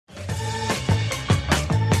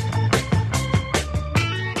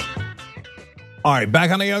All right, back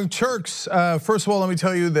on the Young Turks. First of all, let me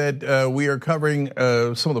tell you that we are covering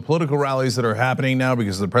some of the political rallies that are happening now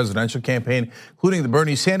because of the presidential campaign, including the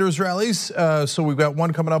Bernie Sanders rallies. So we've got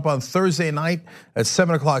one coming up on Thursday night at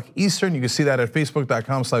 7 o'clock Eastern. You can see that at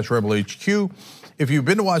facebook.com/rebelhq. If you've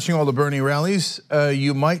been watching all the Bernie rallies,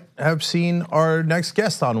 you might have seen our next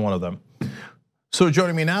guest on one of them. So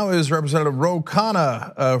joining me now is Representative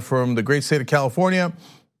Khanna from the great state of California.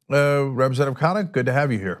 Representative Khanna, good to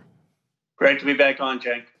have you here. Great to be back on,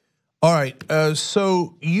 Cenk. All right,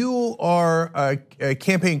 so you are a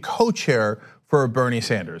campaign co-chair for Bernie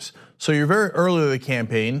Sanders. So you're very early in the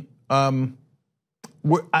campaign. I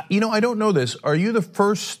don't know this. Are you the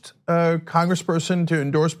first congressperson to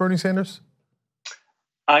endorse Bernie Sanders?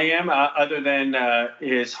 I am, other than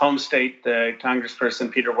his home state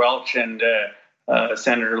Congressperson Peter Welch and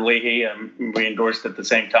Senator Leahy. We endorsed at the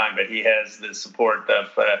same time, but he has the support of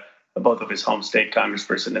both of his home state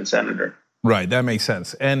congressperson and senator. Right, that makes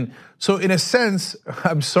sense. And so in a sense,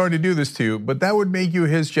 I'm sorry to do this to you, but that would make you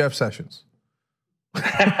his Jeff Sessions. Now,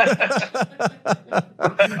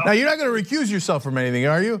 you're not going to recuse yourself from anything,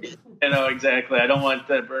 are you? Exactly. I don't want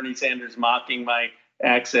Bernie Sanders mocking my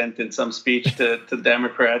accent in some speech to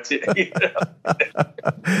Democrats.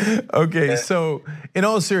 Okay, so in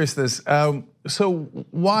all seriousness, so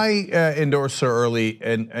why endorse so early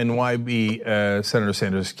and why be Senator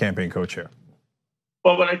Sanders' campaign co-chair?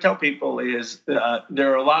 Well, what I tell people is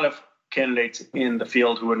there are a lot of candidates in the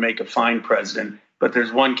field who would make a fine president, but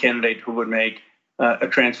there's one candidate who would make a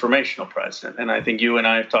transformational president. And I think you and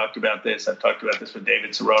I have talked about this. I've talked about this with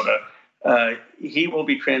David Sirota. He will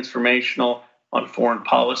be transformational on foreign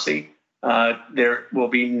policy. There will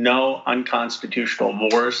be no unconstitutional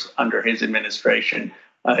wars under his administration.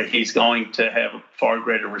 He's going to have far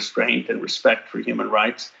greater restraint and respect for human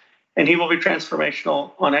rights. And he will be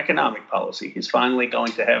transformational on economic policy. He's finally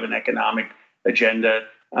going to have an economic agenda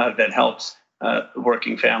that helps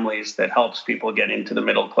working families, that helps people get into the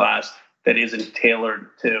middle class, that isn't tailored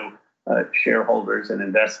to shareholders and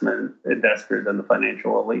investors and the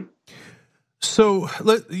financial elite. So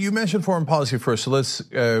you mentioned foreign policy first, so let's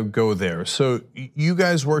go there. So you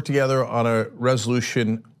guys work together on a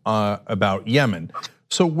resolution about Yemen.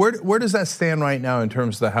 So where does that stand right now in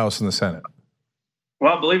terms of the House and the Senate?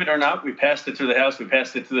 Well, believe it or not, we passed it through the House, we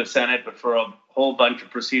passed it through the Senate, but for a whole bunch of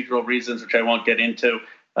procedural reasons, which I won't get into,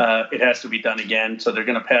 it has to be done again. So they're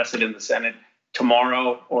going to pass it in the Senate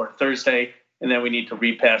tomorrow or Thursday, and then we need to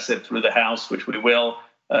repass it through the House, which we will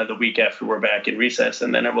the week after we're back in recess,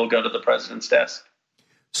 and then it will go to the president's desk.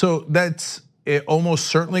 So that's almost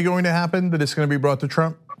certainly going to happen, that it's going to be brought to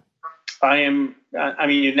Trump? I mean,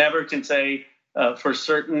 you never can say for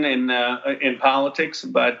certain in politics,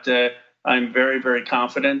 but I'm very, very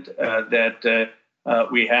confident that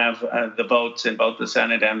we have the votes in both the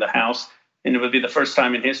Senate and the House. And it would be the first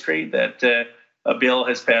time in history that a bill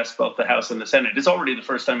has passed both the House and the Senate. It's already the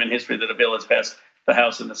first time in history that a bill has passed the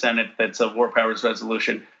House and the Senate that's a war powers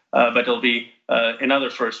resolution. But it'll be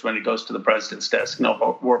another first when it goes to the president's desk.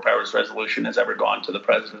 No war powers resolution has ever gone to the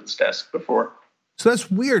president's desk before. So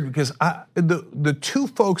that's weird because the two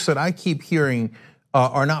folks that I keep hearing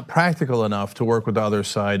are not practical enough to work with the other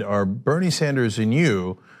side are Bernie Sanders and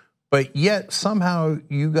you, but yet somehow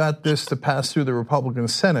you got this to pass through the Republican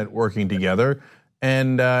Senate working together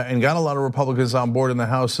and got a lot of Republicans on board in the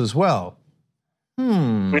House as well.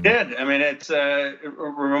 We did. I mean, it's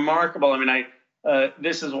remarkable. I mean,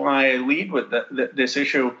 this is why I lead with this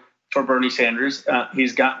issue for Bernie Sanders.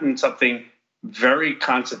 He's gotten something very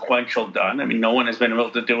consequential done. I mean, no one has been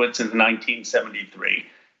able to do it since 1973.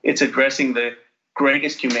 It's addressing the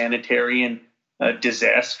greatest humanitarian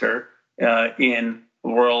disaster in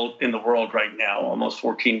the world right now. Almost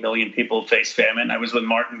 14 million people face famine. I was with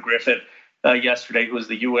Martin Griffith yesterday, who was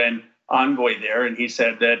the UN envoy there, and he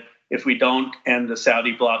said that if we don't end the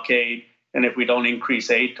Saudi blockade and if we don't increase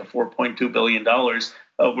aid to $4.2 billion,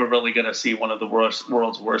 we're really going to see one of the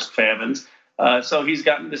world's worst famines. So he's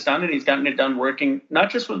gotten this done, and he's gotten it done working not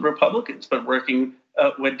just with Republicans, but working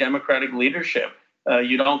with Democratic leadership.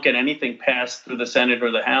 You don't get anything passed through the Senate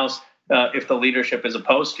or the House if the leadership is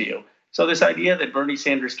opposed to you. So this idea that Bernie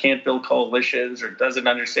Sanders can't build coalitions or doesn't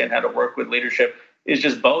understand how to work with leadership is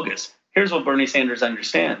just bogus. Here's what Bernie Sanders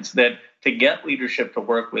understands, that to get leadership to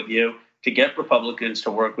work with you, to get Republicans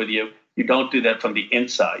to work with you, you don't do that from the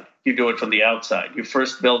inside. You do it from the outside. You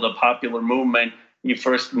first build a popular movement. You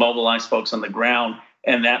first mobilize folks on the ground,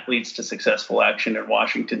 and that leads to successful action in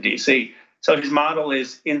Washington, D.C. So his model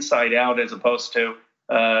is inside out as opposed to,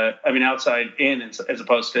 outside in as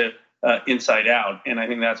opposed to inside out. And I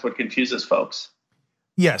think that's what confuses folks.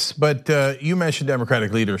 Yes, but you mentioned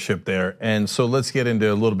Democratic leadership there, and so let's get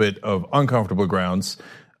into a little bit of uncomfortable grounds.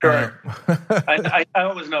 Sure. I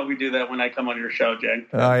always know we do that when I come on your show, Jen.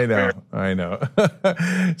 I know.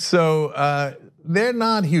 So they're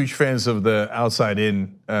not huge fans of the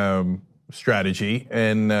outside-in strategy,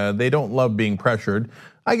 and they don't love being pressured.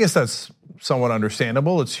 I guess that's somewhat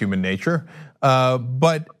understandable. It's human nature.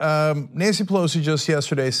 But Nancy Pelosi just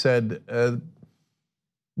yesterday said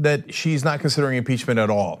that she's not considering impeachment at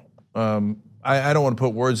all. I don't want to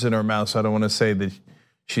put words in her mouth, so I don't want to say that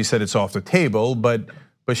she said it's off the table, but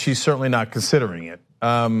she's certainly not considering it.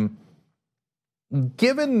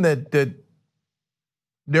 Given that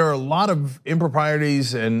there are a lot of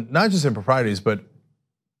improprieties, and not just improprieties, but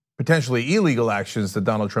potentially illegal actions that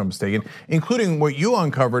Donald Trump has taken, including what you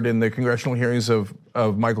uncovered in the congressional hearings of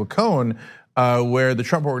Michael Cohen, where the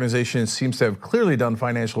Trump organization seems to have clearly done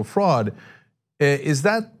financial fraud. Is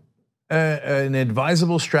that an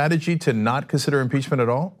advisable strategy to not consider impeachment at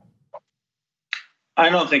all? I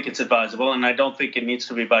don't think it's advisable, and I don't think it needs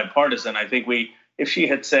to be bipartisan. I think if she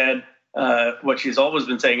had said what she's always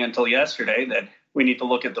been saying until yesterday, that we need to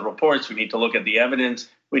look at the reports, we need to look at the evidence,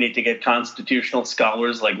 we need to get constitutional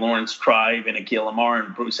scholars like Lawrence Tribe and Akhil Amar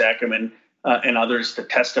and Bruce Ackerman and others to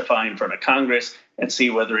testify in front of Congress and see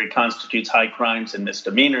whether it constitutes high crimes and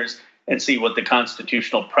misdemeanors, and see what the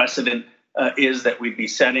constitutional precedent is that we'd be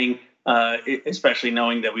setting, especially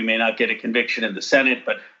knowing that we may not get a conviction in the Senate,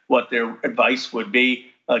 but what their advice would be,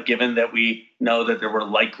 given that we know that there were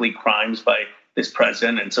likely crimes by this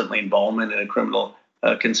president and certainly involvement in a criminal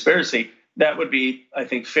conspiracy. That would be, I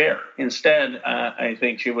think, fair. Instead, I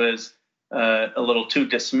think she was a little too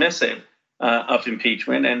dismissive of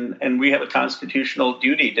impeachment, and we have a constitutional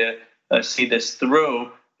duty to see this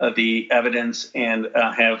through the evidence and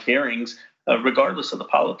have hearings regardless of the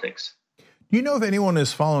politics. Do you know if anyone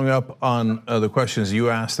is following up on the questions you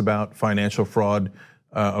asked about financial fraud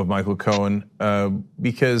of Michael Cohen?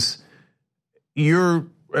 Because your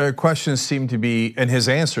questions seem to be, and his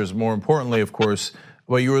answers, more importantly, of course,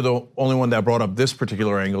 well, you were the only one that brought up this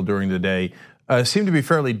particular angle during the day, seem to be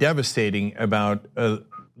fairly devastating about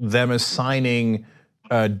them assigning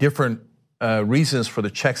different reasons for the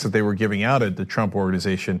checks that they were giving out at the Trump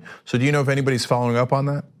organization. So do you know if anybody's following up on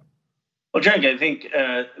that? Well, Jack, I think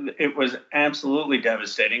it was absolutely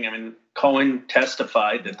devastating. I mean, Cohen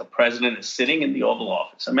testified that the president is sitting in the Oval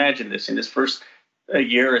Office. Imagine this, in his first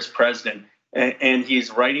year as president, and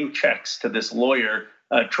he's writing checks to this lawyer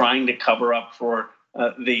trying to cover up for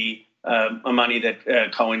the money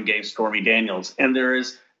that Cohen gave Stormy Daniels. And there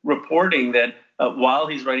is reporting that while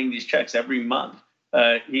he's writing these checks every month,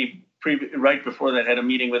 right before that had a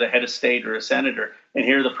meeting with a head of state or a senator, and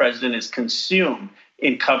here the president is consumed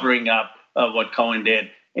in covering up what Cohen did.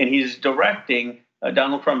 And he's directing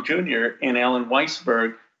Donald Trump Jr. and Alan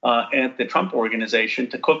Weisberg at the Trump organization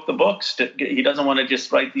to cook the books. He doesn't want to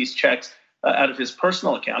just write these checks out of his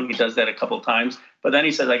personal account. He does that a couple of times, but then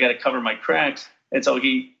he says, I got to cover my tracks. And so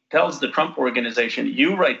he tells the Trump organization,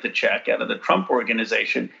 you write the check out of the Trump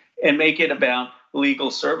organization and make it about legal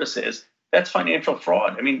services. That's financial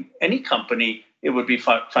fraud. I mean, any company, it would be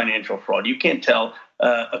financial fraud. You can't tell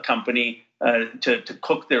a company to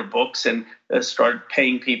cook their books and start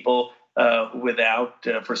paying people without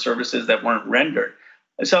for services that weren't rendered.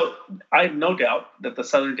 So I have no doubt that the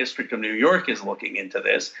Southern District of New York is looking into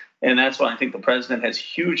this, and that's why I think the president has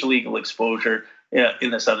huge legal exposure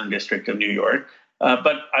in the Southern District of New York.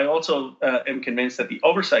 But I also am convinced that the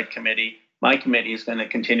Oversight Committee, my committee, is going to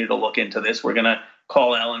continue to look into this. We're going to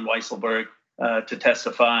call Alan Weisselberg to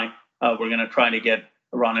testify. We're going to try to get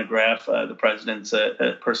Ronna Graff, the president's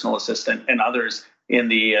personal assistant, and others in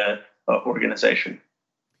the organization.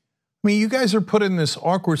 I mean, you guys are put in this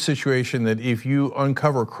awkward situation that if you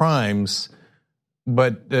uncover crimes,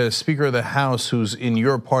 but the Speaker of the House, who's in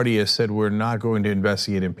your party, has said we're not going to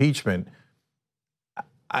investigate impeachment,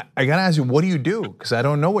 I got to ask you, what do you do? Because I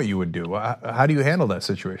don't know what you would do. How do you handle that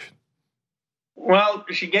situation? Well,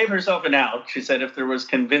 she gave herself an out. She said if there was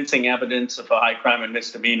convincing evidence of a high crime and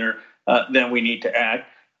misdemeanor, then we need to act.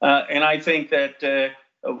 And I think that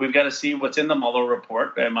we've got to see what's in the Mueller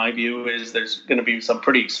report. And my view is there's going to be some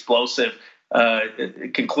pretty explosive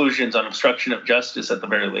conclusions on obstruction of justice at the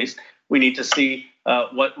very least. We need to see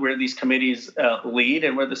where these committees lead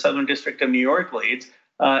and where the Southern District of New York leads,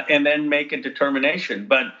 and then make a determination.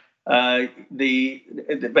 But Nancy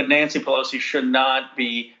Pelosi should not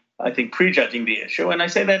be, I think, prejudging the issue. And I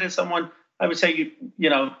say that as someone, I would say,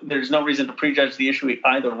 there's no reason to prejudge the issue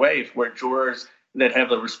either way. If we're jurors that have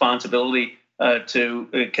the responsibility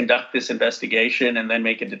to conduct this investigation and then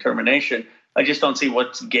make a determination, I just don't see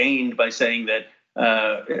what's gained by saying that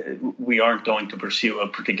we aren't going to pursue a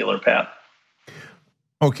particular path.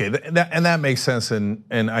 Okay, that makes sense, and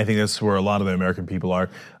I think that's where a lot of the American people are.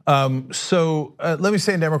 So let me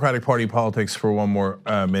stay in Democratic Party politics for one more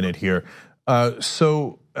minute here.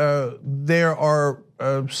 So there are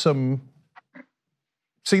some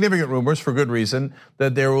significant rumors, for good reason,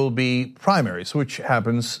 that there will be primaries, which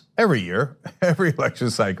happens every year, every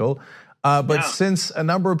election cycle. But since a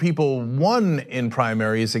number of people won in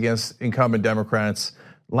primaries against incumbent Democrats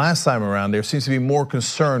last time around, there seems to be more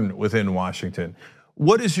concern within Washington.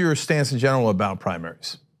 What is your stance in general about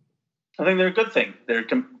primaries? I think they're a good thing.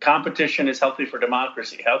 Competition is healthy for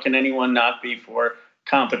democracy. How can anyone not be for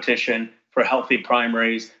competition, for healthy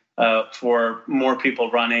primaries, for more people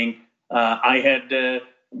running?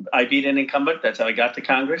 I beat an incumbent. That's how I got to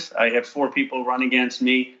Congress. I had 4 people run against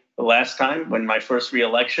me the last time when my first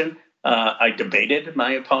reelection. I debated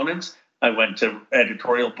my opponents. I went to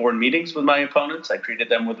editorial board meetings with my opponents. I treated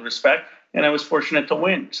them with respect, and I was fortunate to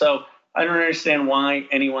win. So I don't understand why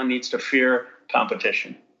anyone needs to fear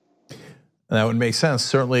competition. That would make sense.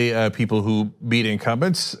 Certainly, people who beat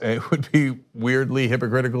incumbents, it would be weirdly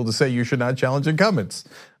hypocritical to say you should not challenge incumbents.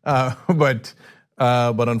 But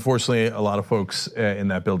unfortunately, a lot of folks in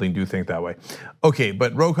that building do think that way. Okay,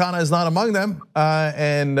 but Khanna is not among them,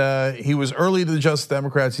 and he was early to the Justice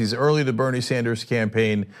Democrats. He's early to Bernie Sanders'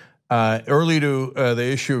 campaign, early to the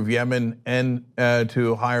issue of Yemen, and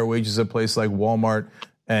to higher wages at places like Walmart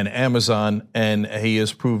and Amazon, and he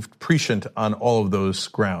has proved prescient on all of those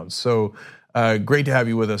grounds. So great to have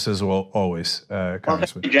you with us as well, always,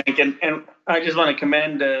 Congressman. Well, thank you, Cenk, and I just want to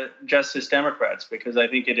commend Justice Democrats, because I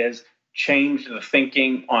think it has changed the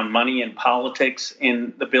thinking on money and politics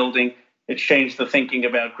in the building. It's changed the thinking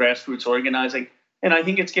about grassroots organizing, and I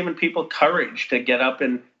think it's given people courage to get up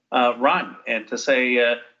and run and to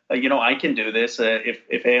say, I can do this.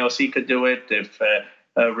 If AOC could do it, if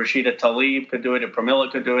Rashida Tlaib could do it, if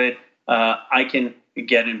Pramila could do it, I can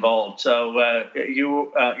get involved. So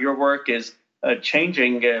your work is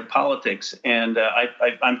changing politics, and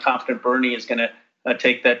I'm confident Bernie is going to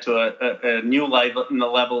take that to a new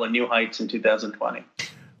level and new heights in 2020.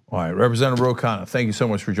 All right, Representative Khanna, thank you so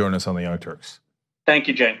much for joining us on the Young Turks. Thank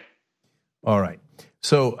you, Cenk. All right,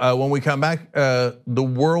 so when we come back, the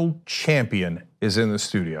world champion is in the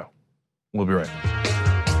studio. We'll be right back.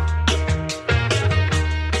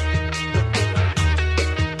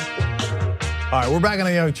 All right, we're back on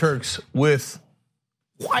the Young Turks with,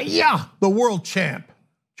 the world champ,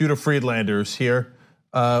 Judah Friedlander is here.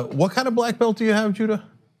 What kind of black belt do you have, Judah?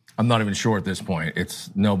 I'm not even sure at this point.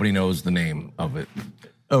 Nobody knows the name of it.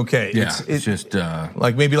 Okay, yeah, it's just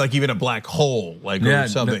like maybe like even a black hole, or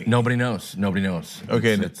something. Nobody knows. Nobody knows.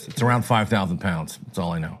 Okay, it's around 5,000 pounds. That's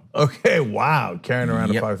all I know. Okay, wow, carrying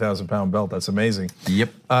around a 5,000 pound belt. That's amazing.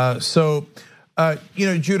 Yep. So,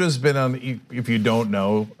 Judah's been on. If you don't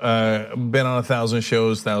know, been on 1,000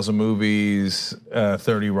 shows, 1,000 movies,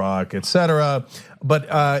 30 Rock, etc. But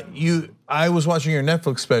I was watching your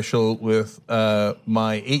Netflix special with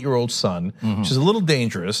my 8-year-old son, which is a little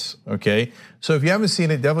dangerous, okay? So if you haven't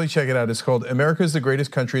seen it, definitely check it out. It's called America is the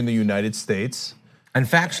Greatest Country in the United States. And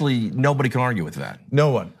factually, nobody can argue with that.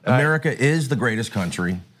 No one. America is the greatest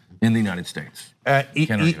country in the United States. Can't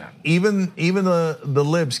argue that. Even the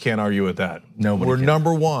libs can't argue with that. Nobody We're can.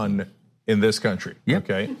 number one in this country,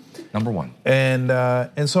 okay? Number one.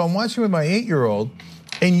 And so I'm watching with my 8-year-old,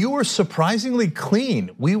 and you were surprisingly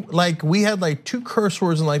clean. We had 2 curse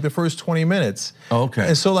words in the first 20 minutes. Okay.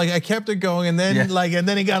 And so I kept it going, and then and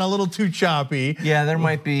then it got a little too choppy. Yeah, there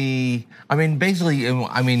might be. Basically,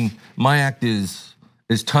 my act is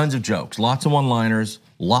tons of jokes, lots of one-liners,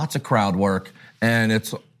 lots of crowd work, and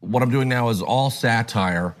it's what I'm doing now is all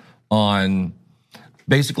satire on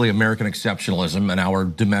basically American exceptionalism and our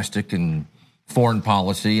domestic and foreign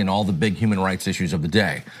policy and all the big human rights issues of the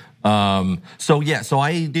day. So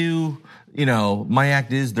I do, my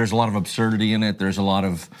act is, there's a lot of absurdity in it. There's a lot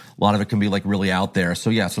of it can be really out there.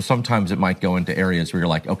 So sometimes it might go into areas where you're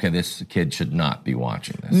like, okay, this kid should not be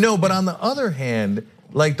watching this. No, but on the other hand,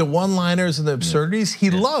 the one-liners and the absurdities, he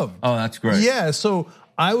loved. Oh, that's great. Yeah, so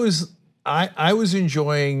I was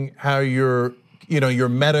enjoying how your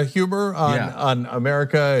meta humor on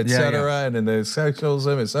America, et cetera, and in the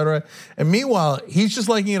sexualism, et cetera. And meanwhile, he's just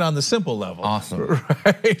liking it on the simple level. Awesome.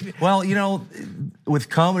 Right? Well, with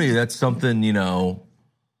comedy, that's something,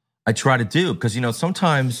 I try to do. Because,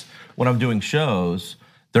 sometimes when I'm doing shows,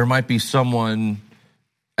 there might be someone,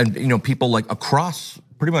 and, people across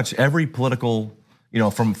pretty much every political,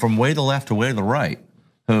 from way to the left to way to the right,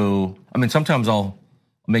 who, sometimes I'll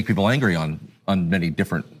make people angry on many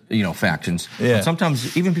different factions. Yeah. But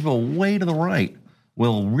sometimes even people way to the right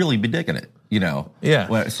will really be digging it.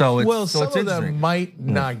 Yeah. So it's, well, so some of them might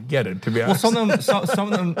not get it, to be honest.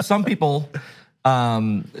 Well, some people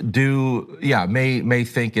may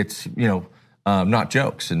think it's not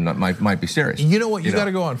jokes and might be serious. You know what? You got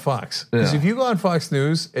to go on Fox, because if you go on Fox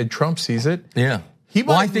News and Trump sees it, he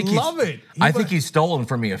might love it. I think he's stolen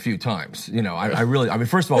from me a few times. I mean,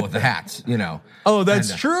 first of all, with the hats, Oh,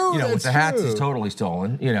 that's true. With the hats, he's totally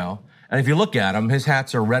stolen. And if you look at him, his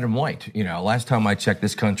hats are red and white. Last time I checked,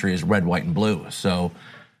 this country is red, white, and blue. So,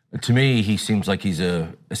 to me, he seems like he's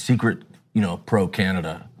a secret,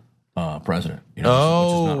 pro-Canada president. Which is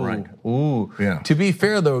not right. Ooh. Yeah. To be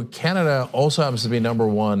fair, though, Canada also happens to be number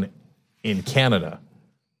one in Canada.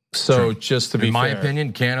 So, just to be fair, in my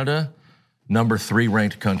opinion, Canada, number 3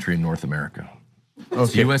 ranked country in North America.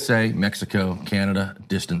 It's USA, Mexico, Canada,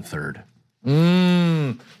 distant third.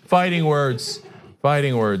 Fighting words.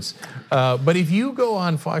 But if you go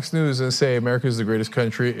on Fox News and say America is the greatest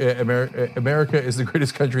country, America is the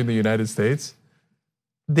greatest country in the United States,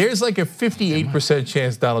 there's like a 58%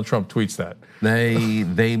 chance Donald Trump tweets that.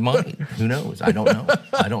 They might. Who knows? I don't know.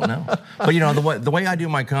 But the way I do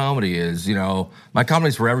my comedy is, my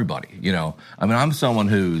comedy's for everybody. I mean, I'm someone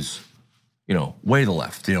who's, way to the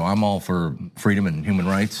left. I'm all for freedom and human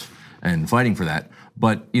rights and fighting for that.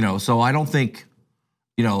 But so I don't think,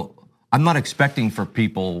 I'm not expecting for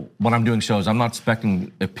people, when I'm doing shows, I'm not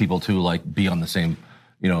expecting people to be on the same,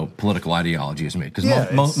 political ideology as me, because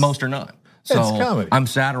most are not. So I'm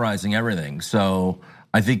satirizing everything. So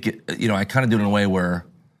I think, I kind of do it in a way where,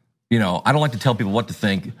 I don't like to tell people what to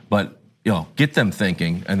think, but, get them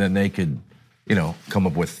thinking, and then they could, come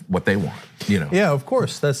up with what they want, Yeah, of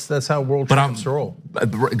course. That's how world champs roll.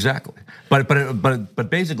 Exactly. But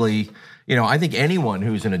basically, I think anyone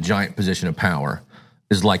who's in a giant position of power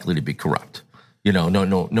is likely to be corrupt.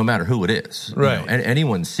 No matter who it is. Right. And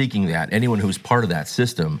anyone seeking that, anyone who's part of that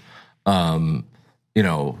system, I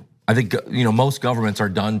think most governments are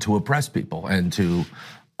done to oppress people and to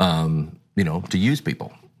to use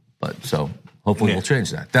people. But so hopefully we'll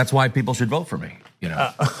change that. That's why people should vote for me.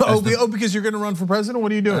 Because you're going to run for president?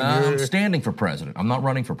 What are you doing? I'm standing for president. I'm not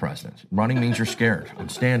running for president. Running means you're scared. I'm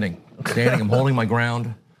standing. I'm holding my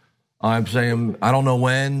ground. I'm saying I don't know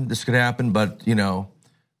when this could happen, but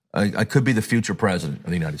I could be the future president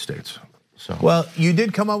of the United States. So well, you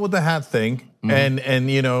did come up with the hat thing, and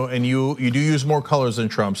you do use more colors than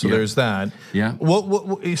Trump, so there's that. Yeah.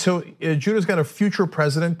 So Judah's got a future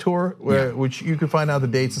president tour, which you can find out the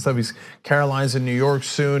dates and stuff. He's Caroline's in New York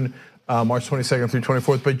soon, March 22nd through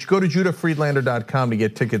 24th. But go to judahfriedlander.com to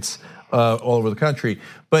get tickets all over the country.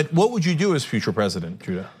 But what would you do as future president,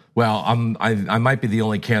 Judah? Well, I might be the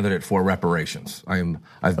only candidate for reparations.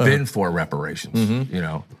 I've been for reparations,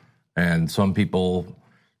 and some people,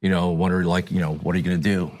 wonder what are you going to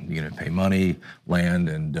do? You're going to pay money, land,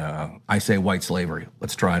 and I say white slavery.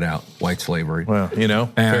 Let's try it out, white slavery. Well,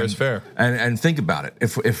 fair is fair. And think about it.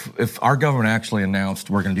 If our government actually announced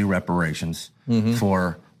we're going to do reparations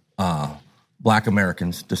for Black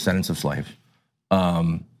Americans, descendants of slaves,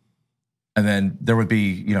 and then there would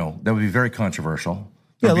be very controversial.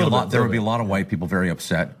 There would be a lot of white people very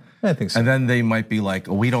upset. I think so. And then they might be like,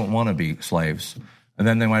 we don't want to be slaves. And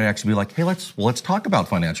then they might actually be like, hey, let's talk about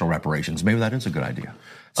financial reparations. Maybe that is a good idea.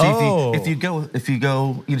 So if you go,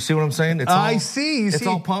 you see what I'm saying? It's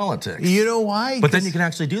all politics. You know why? But then you can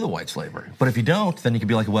actually do the white slavery. But if you don't, then you can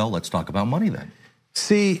be like, well, let's talk about money then.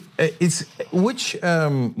 See, it's which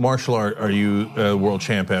martial art are you world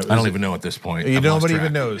champ at? I don't even know at this point. Nobody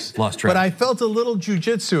even knows. Lost track. But I felt a little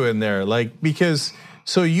jujitsu in there, because.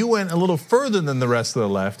 So you went a little further than the rest of the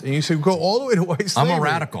left, and you said go all the way to white slavery. I'm a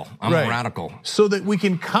radical. I'm a radical. So that we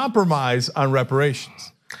can compromise on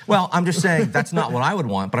reparations. Well, I'm just saying that's not what I would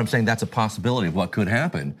want, but I'm saying that's a possibility of what could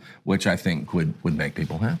happen, which I think would make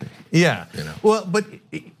people happy. Yeah. Well, but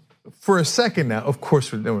for a second now, of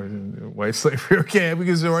course, we're white slavery, okay?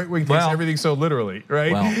 Because the right wing takes everything so literally,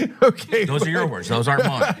 right? Well, okay. Those are your words. Those aren't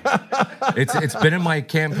mine. It's been in my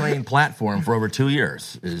campaign platform for over 2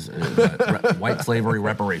 years. Is white slavery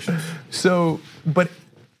reparations. So, but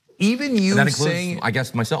even you that includes, saying, I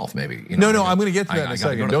guess myself maybe. No, I'm going to get to that in a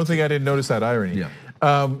second. Don't think I didn't notice that irony. Yeah.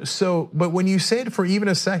 But when you say it for even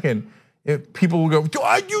a second, people will go,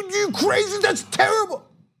 "You crazy? That's terrible."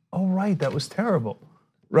 Oh, right, that was terrible.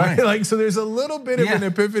 Right? So there's a little bit of an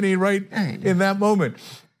epiphany in that moment.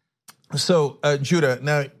 So Judah,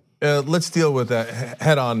 now let's deal with that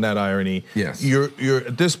head on, that irony. Yes. You're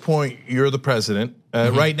at this point, you're the president.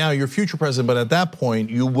 Right now, you're future president, but at that point,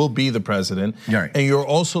 you will be the president. Right. And you're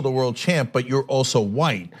also the world champ, but you're also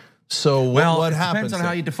white. So what happens? Depends on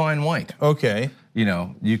how you define white. Okay.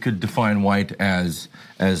 You could define white as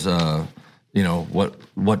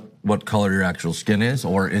what what color your actual skin is,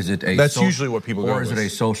 or is it a? That's usually what people go Or is with. it a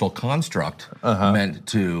social construct meant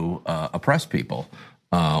to oppress people,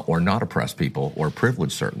 or not oppress people, or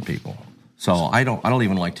privilege certain people? So I don't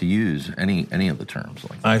even like to use any of the terms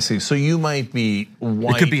like that. I see. So you might be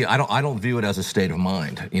white. It could be. I don't view it as a state of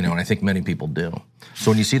mind, and I think many people do.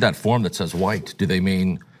 So when you see that form that says white, are they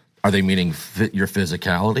meaning your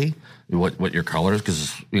physicality, what your color is?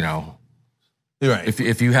 Because Right.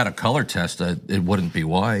 If you had a color test, it wouldn't be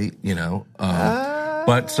white,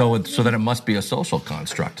 But so then it must be a social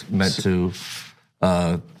construct meant to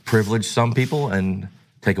privilege some people and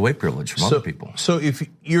take away privilege from other people. So if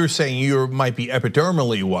you're saying you might be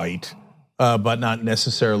epidermally white, but not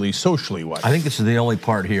necessarily socially white. I think this is the only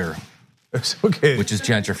part here, okay. which is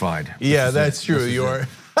gentrified. Yeah, that's true.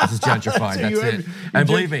 This is gentrified. That's it. And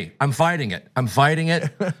believe me, I'm fighting it.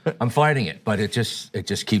 But it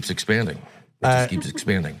just keeps expanding. It just keeps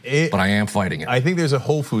expanding. But I am fighting it. I think there's a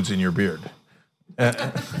Whole Foods in your beard.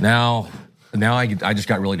 Now I just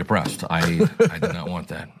got really depressed. I did not want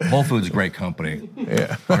that. Whole Foods is a great company,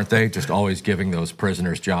 aren't they? Just always giving those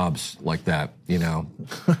prisoners jobs like that,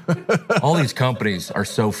 All these companies are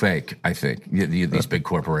so fake, I think, these big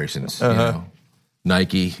corporations,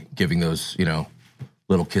 Nike giving those,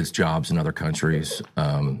 little kids jobs in other countries,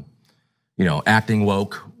 acting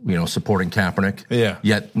woke, supporting Kaepernick. Yeah.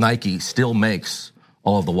 Yet Nike still makes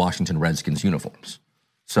all of the Washington Redskins uniforms.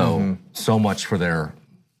 So much for their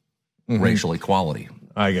racial equality.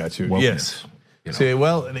 I got you. Wokeness, Yes. See,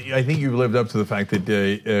 well, I think you've lived up to the fact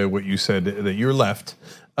that what you said, that you're left.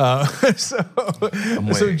 And I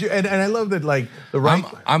love that, like, the right.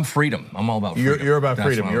 I'm freedom. I'm all about freedom. You're about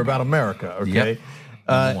freedom. You're about America. Okay.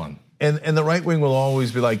 Yep. One. And the right wing will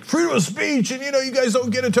always be like, freedom of speech, and you guys don't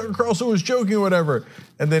get it, Tucker Carlson was joking or whatever.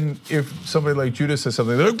 And then if somebody like Judah says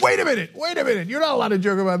something, they're like, wait a minute, you're not allowed to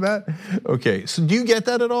joke about that. Okay, so do you get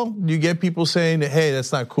that at all? Do you get people saying, hey,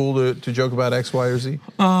 that's not cool to joke about X, Y, or Z?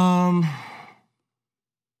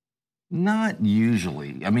 Not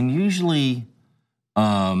usually. I mean, usually,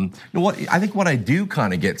 I think what I do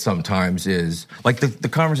kind of get sometimes is, like the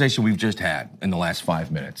conversation we've just had in the last 5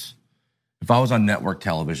 minutes. If I was on network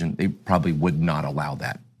television, they probably would not allow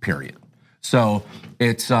that, period. So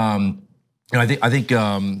it's, I think,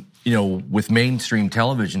 with mainstream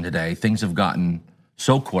television today, things have gotten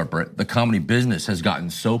so corporate. The comedy business has gotten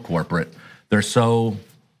so corporate. They're so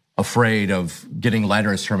afraid of getting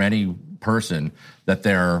letters from any person that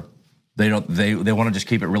they want to just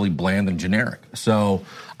keep it really bland and generic. So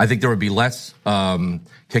I think there would be less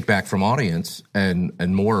kickback from audience and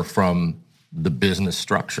more from the business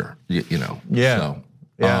structure, Yeah. So,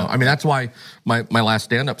 I mean, that's why my last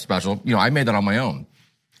stand-up special, I made that on my own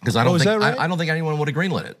because I don't think anyone would have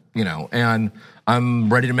greenlit it, And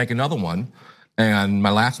I'm ready to make another one. And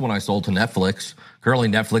my last one I sold to Netflix. Currently,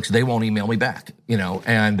 Netflix, they won't email me back,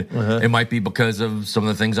 And it might be because of some of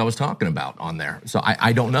the things I was talking about on there. So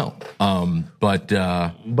I don't know. But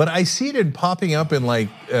I see it popping up in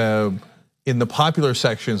in the popular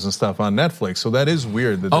sections and stuff on Netflix, so that is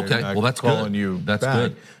weird that they're that's calling good. you That's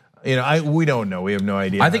back. Good. We don't know. We have no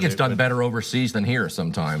idea. I think it's done better overseas than here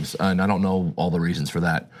sometimes, and I don't know all the reasons for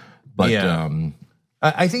that. But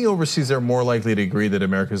I think overseas they're more likely to agree that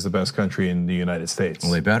America is the best country in the United States.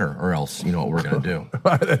 Well, they better, or else you know what we're going to do.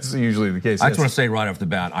 That's usually the case. I just want to say right off the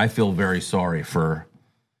bat, I feel very sorry for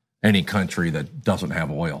any country that doesn't have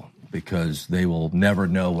oil because they will never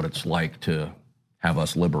know what it's like to have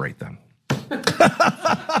us liberate them.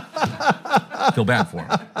 I feel bad for him.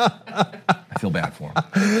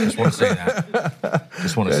 Just want to say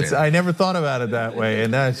that. I never thought about it that way,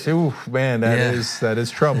 and that's that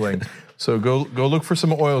is troubling. So go look for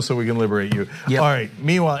some oil so we can liberate you. Yep. All right.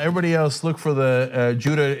 Meanwhile, everybody else, look for the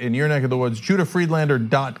Judah in your neck of the woods.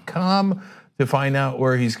 JudahFriedlander.com to find out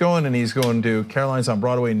where he's going, and he's going to Caroline's on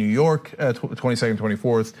Broadway in New York, 22nd,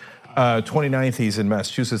 24th, 29th. He's in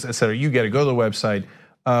Massachusetts, etc. You get to go to the website.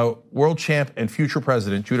 World champ and future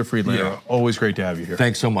president Judah Friedlander. Yeah. Always great to have you here.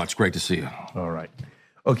 Thanks so much. Great to see you. All right.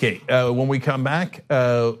 Okay. When we come back,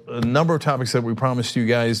 a number of topics that we promised you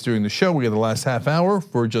guys during the show. We got the last half hour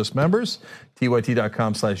for just members.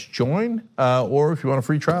 TYT.com/join, or if you want a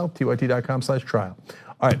free trial, TYT.com/trial.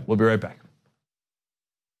 All right. We'll be right back.